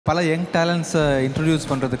பல young டேலண்ட்ஸை introduce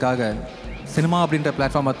பண்ணுறதுக்காக cinema அப்படின்ற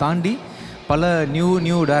பிளாட்ஃபார்மை தாண்டி பல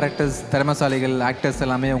நியூ டைரக்டர்ஸ், திறமைசாலிகள், ஆக்டர்ஸ்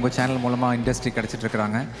எல்லாமே உங்கள் சேனல் மூலமாக industry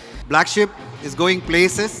கிடச்சிட்ருக்குறாங்க. Blacksheep is going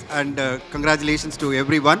places and congratulations to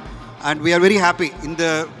everyone and we are very happy. இந்த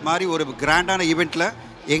மாதிரி ஒரு கிராண்டான ஈவெண்ட்டில்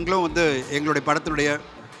எங்களும் வந்து எங்களுடைய படத்தினுடைய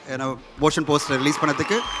மோஷன் போஸ்டர் ரிலீஸ்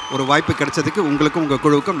பண்ணதுக்கு ஒரு வாய்ப்பு கிடைச்சதுக்கு உங்களுக்கும் உங்கள்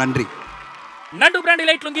குழுவுக்கும் நன்றி. Nandu Brand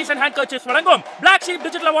Elite Lungis and Handkerchiefs வழங்கும் Blacksheep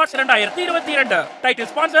Digital Awards 2022. Title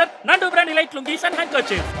sponsor Nandu Brand Elite Lungis and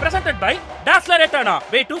Handkerchiefs. Presented by Dazzler Etana,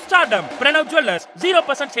 Way to Stardom, Pranav Jewellers,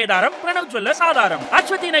 0% சேதாரம், Pranav Jewellers ஆதாரம்,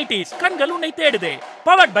 Ashwati Nighties, கண்கள் உன்னை தேடுதே.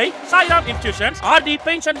 Powered by Sairam Institutions, RD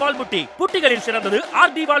Paints and Wall Putty. புட்டிகளில் சிறந்தது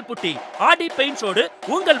RD Wall Putty. RD Paints ஓடு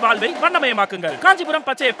உங்கள் வாழ்வை வண்ணமயமாக்குங்கள். காஞ்சிபுரம்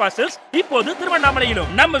பச்சை பாஸ்டல்ஸ் இப்போது திருவண்ணாமலையிலும்.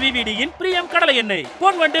 நம்ம VVD-இன் பிரியம் கடலை எண்ணெய்.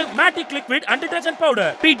 பொன்வண்டு Matic Liquid and Detergent Powder.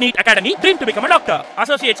 Pidneat Academy, Dream to become a doctor.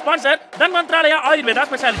 Associate sponsor Dhanvantralaya Ayurveda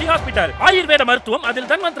Specialty Hospital. ஆயுர்வேத மருத்துவம் அதில்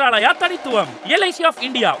தன்வந்த்ராலயா தனித்துவம். LIC of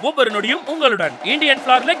India ஒவ்வொரு நொடியும் உங்களுடன். Indian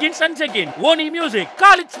floor leggings and jegging. Oni Music,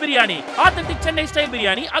 Khalid's Biryani, authentic Chennai style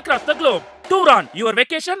biryani across the globe. Tour on your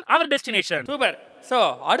vacation, our destination. Super. So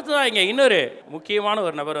அடுத்ததான் இங்கே இன்னொரு முக்கியமான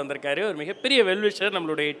ஒரு நபர் வந்திருக்காரு. ஒரு மிகப்பெரிய வெல்விஷர்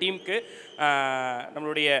நம்மளுடைய டீமுக்கு.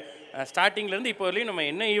 நம்மளுடைய ஸ்டார்டிங்லேருந்து இப்போ வரையும் நம்ம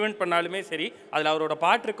என்ன ஈவெண்ட் பண்ணாலுமே சரி, அதில் அவரோட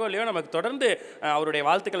பாட்டு இருக்கோ இல்லையோ நமக்கு தொடர்ந்து அவருடைய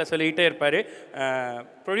வாழ்த்துக்களை சொல்லிக்கிட்டே இருப்பார்.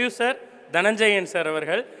 ப்ரொடியூசர் தனஞ்சயன் சார்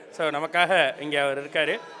அவர்கள். ஸோ நமக்காக இங்கே அவர்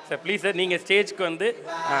இருக்கார். சார் ப்ளீஸ் சார், நீங்கள் ஸ்டேஜ்க்கு வந்து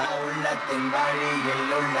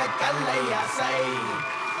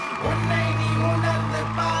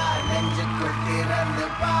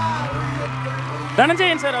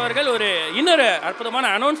தனஞ்சயன் சார் அவர்கள் ஒரு இன்னொரு அற்புதமான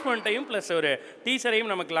அனௌன்ஸ்மெண்ட்டையும் ப்ளஸ் ஒரு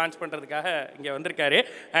டீசரையும் நமக்கு லான்ச் பண்ணுறதுக்காக இங்கே வந்திருக்காரு.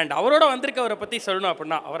 அண்ட் அவரோட வந்திருக்கவரை பற்றி சொல்லணும்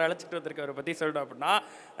அப்படின்னா, அவரை அழைச்சிட்டு வந்திருக்கவரை பற்றி சொல்லணும் அப்படின்னா,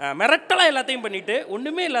 மிரட்டலாக எல்லாத்தையும் பண்ணிட்டு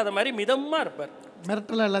ஒன்றுமே இல்லாத மாதிரி மிதமாக இருப்பார்.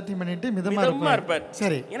 மிரட்டலாக எல்லாத்தையும் பண்ணிட்டு மிதமாக இருப்பார்.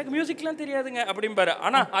 சரி, எனக்கு மியூசிக்லாம் தெரியாதுங்க அப்படிம்பாரு,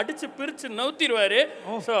 ஆனால் அடிச்சு பிரித்து நவுத்திடுவார்.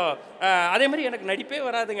 ஸோ அதே மாதிரி எனக்கு நடிப்பே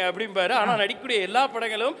வராதுங்க அப்படிம்பாரு, ஆனால் நடிக்கக்கூடிய எல்லா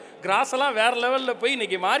படங்களும் கிராஸெல்லாம் வேற லெவலில் போய்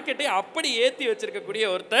இன்னைக்கு மார்க்கெட்டை அப்படி ஏற்றி வச்சிருக்கக்கூடிய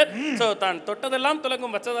ஒருத்தர். ஸோ தான் தொட்டதெல்லாம்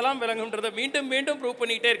துலங்கும் வச்சதெல்லாம் விளங்கும்ன்றதை மீண்டும் மீண்டும் ப்ரூவ்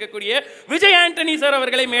பண்ணிக்கிட்டே இருக்கக்கூடிய விஜய் ஆண்டனி சார்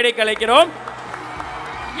அவர்களை மேடை கலைக்கிறோம்.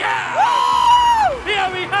 Here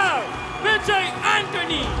we have Vijay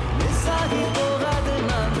Antony.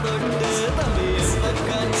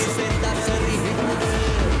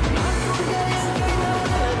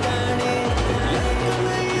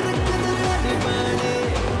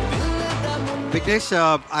 Vignesh,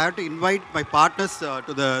 I have to invite my partners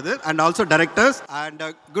to the and also directors and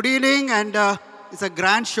good evening and it's a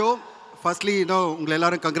grand show. Firstly, உங்களை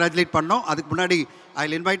எல்லாரும் congratulate பண்ணோம். அதுக்கு முன்னாடி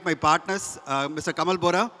I'll invite my partners, Mr. Kamal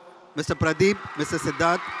Bora, Mr. Pradeep, Mr.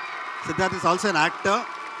 Siddharth. Siddharth is also an actor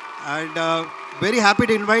and very happy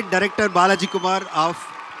to invite director Balaji Kumar of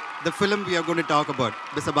the film we are going to talk about,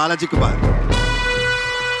 Mr. Balaji Kumar.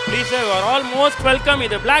 Please sir, you are all most welcome in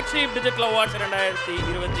the Blacksheep Digital Awards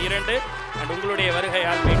 2022 and உங்களுடைய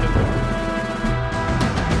வருகையால் மீண்டும்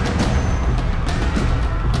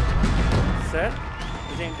sir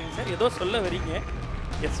Vijay Antony sir ஏதோ சொல்ல வரீங்க.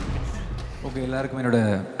 S okay, எல்லாருக்கும் என்னோட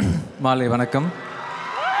மாலை வணக்கம்.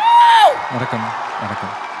 வணக்கம்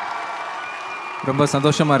வணக்கம். ரொம்ப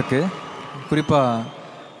சந்தோஷமாக இருக்குது. குறிப்பாக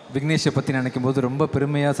விக்னேஷை பற்றி நினைக்கும் போது ரொம்ப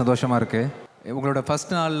பெருமையாக சந்தோஷமாக இருக்குது. உங்களோட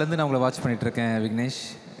ஃபஸ்ட் நாள்லேருந்து நான் உங்களை வாட்ச் பண்ணிகிட்ருக்கேன் விக்னேஷ்.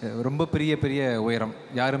 ரொம்ப பெரிய உயரம்,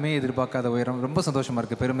 யாருமே எதிர்பார்க்காத உயரம். ரொம்ப சந்தோஷமாக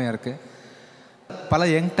இருக்குது, பெருமையாக இருக்குது. பல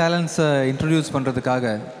யங் டேலண்ட்ஸை இன்ட்ரடியூஸ் பண்ணுறதுக்காக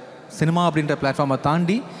சினிமா அப்படின்ற பிளாட்ஃபார்மை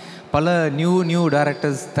தாண்டி பல நியூ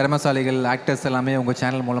டைரக்டர்ஸ், திறமைசாலிகள், ஆக்டர்ஸ் எல்லாமே உங்கள்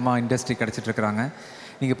சேனல் மூலமாக இண்டஸ்ட்ரி கிடச்சிட்ருக்குறாங்க.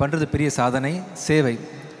 நீங்கள் பண்ணுறது பெரிய சாதனை, சேவை.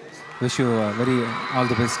 Wish you very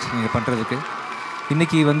all the best நீங்கள் பண்ணுறதுக்கு.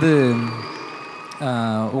 இன்றைக்கி வந்து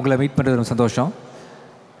உங்களை மீட் பண்ணுறது ரொம்ப சந்தோஷம்.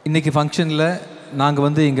 இன்றைக்கி ஃபங்க்ஷனில் நாங்கள்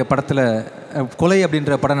வந்து எங்கள் படத்தில் கொலை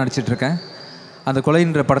அப்படின்ற படம் நடிச்சிட்ருக்கேன். அந்த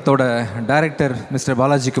கொலைன்ற படத்தோட டைரக்டர் மிஸ்டர்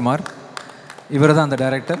பாலாஜி குமார், இவர் தான் அந்த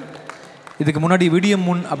டைரக்டர். இதுக்கு முன்னாடி விடியம்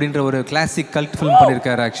முன் அப்படின்ற ஒரு கிளாசிக் கல்ட் ஃபிலிம்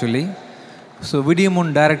பண்ணியிருக்காரு ஆக்சுவலி. ஸோ விடியம்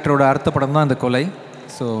முன் டைரக்டரோட அடுத்த படம் தான் அந்த கொலை.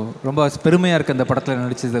 ஸோ ரொம்ப பெருமையாக இருக்குது அந்த படத்தில்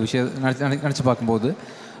நடிச்ச விஷயம் நினச்சி பார்க்கும்போது.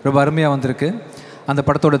 ரொம்ப அருமையாக வந்திருக்கு. அந்த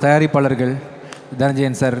படத்தோட தயாரிப்பாளர்கள்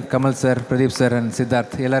Dhananjayan sir, Kamal sir, Pradeep sir and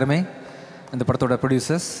Siddharth எல்லாருமே அந்த படத்தோட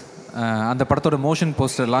ப்ரொடியூசர்ஸ். அந்த படத்தோட மோஷன்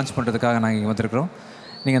போஸ்டர் லான்ச் பண்ணுறதுக்காக நாங்கள் இங்கே வந்திருக்கிறோம்.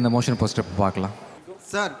 நீங்கள் அந்த மோஷன் போஸ்டர் பார்க்கலாம்.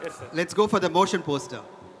 Sir, let's go for the motion poster.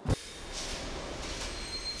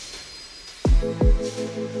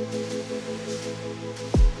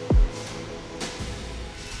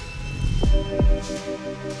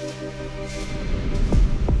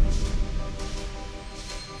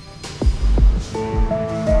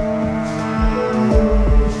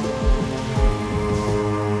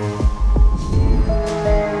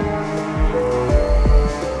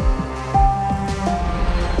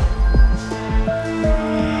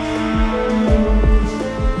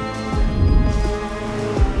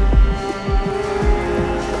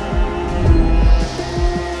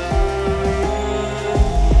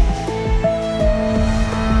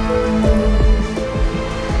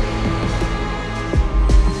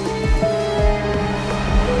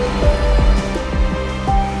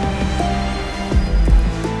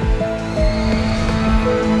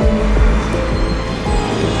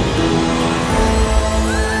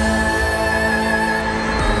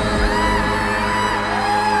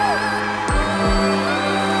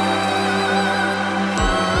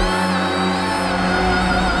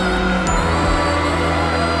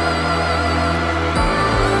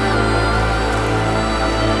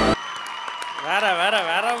 வேற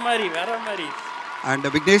மாதிரி. And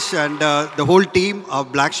Vignesh and the whole team of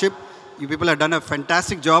Blacksheep, you people have done a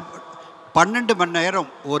fantastic job. 12 மணி நேரம்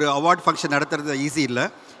ஒரு அவார்ட் ஃபங்க்ஷன் நடத்துறது ஈஸி இல்லை.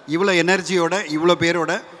 இவ்வளோ எனர்ஜியோட இவ்வளோ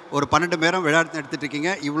பேரோட ஒரு 12 மணி நேரம் விளையாட்டு எடுத்துகிட்டு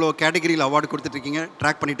இருக்கீங்க. இவ்வளோ கேட்டகரியில் அவார்டு கொடுத்துட்ருக்கீங்க.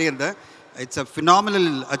 ட்ராக் பண்ணிகிட்டே இருந்தேன். It's a phenomenal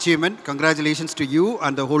achievement. Congratulations to you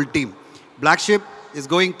and the whole team. Blacksheep is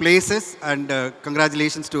going places and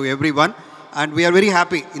congratulations to everyone. And we are very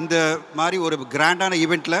happy. இந்த மாதிரி ஒரு கிராண்டான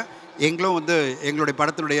ஈவெண்ட்டில் எங்களும் வந்து எங்களுடைய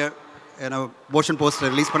படத்தினுடைய மோஷன்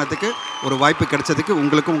போஸ்டர் ரிலீஸ் பண்ணதுக்கு ஒரு வாய்ப்பு கிடைச்சதுக்கு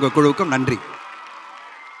உங்களுக்கும் உங்கள் குழுவுக்கும் நன்றி.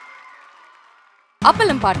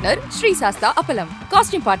 Appalam partner Sri Sasta Appalam.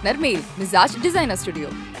 Costume partner Mail Mizaj Designer Studio.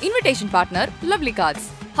 Invitation partner Lovely Cards.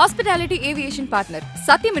 Hospitality Aviation partner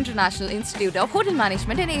Satyam International Institute of Hotel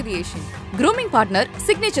Management and Aviation. Grooming partner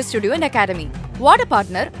Signature Studio and Academy. Water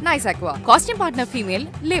partner Nice Aqua. Costume partner Female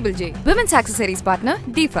Label J. Women's accessories partner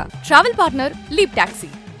Deepa. Travel partner Leap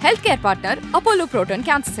Taxi. Healthcare partner Apollo Proton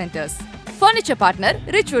Cancer Centers. Furniture partner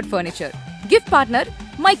Richwood Furniture. Gift partner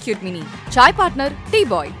My Cute Mini. Chai partner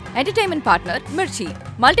T-Boy. Entertainment partner Mirchi.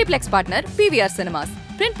 Multiplex partner PVR Cinemas.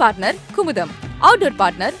 Print partner Kumudam. Outdoor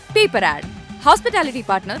partner Paper Ad. Hospitality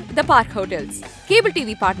partner The Park Hotels. Cable TV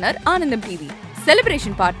partner Anandam TV.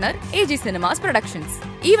 Celebration partner AG Cinemas Productions.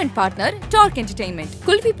 Event partner Torque Entertainment.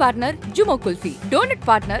 Kulfi partner Jumo Kulfi. Donut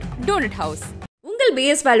partner Donut House. உங்கள்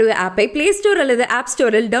BS Value ஆப்பை Play Store அல்லது App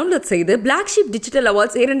Storeல் download செய்து Blacksheep Digital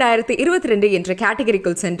Awards 2022 என்ற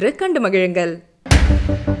கேட்டகரிக்குள் சென்று கண்டு மகிழுங்கள்.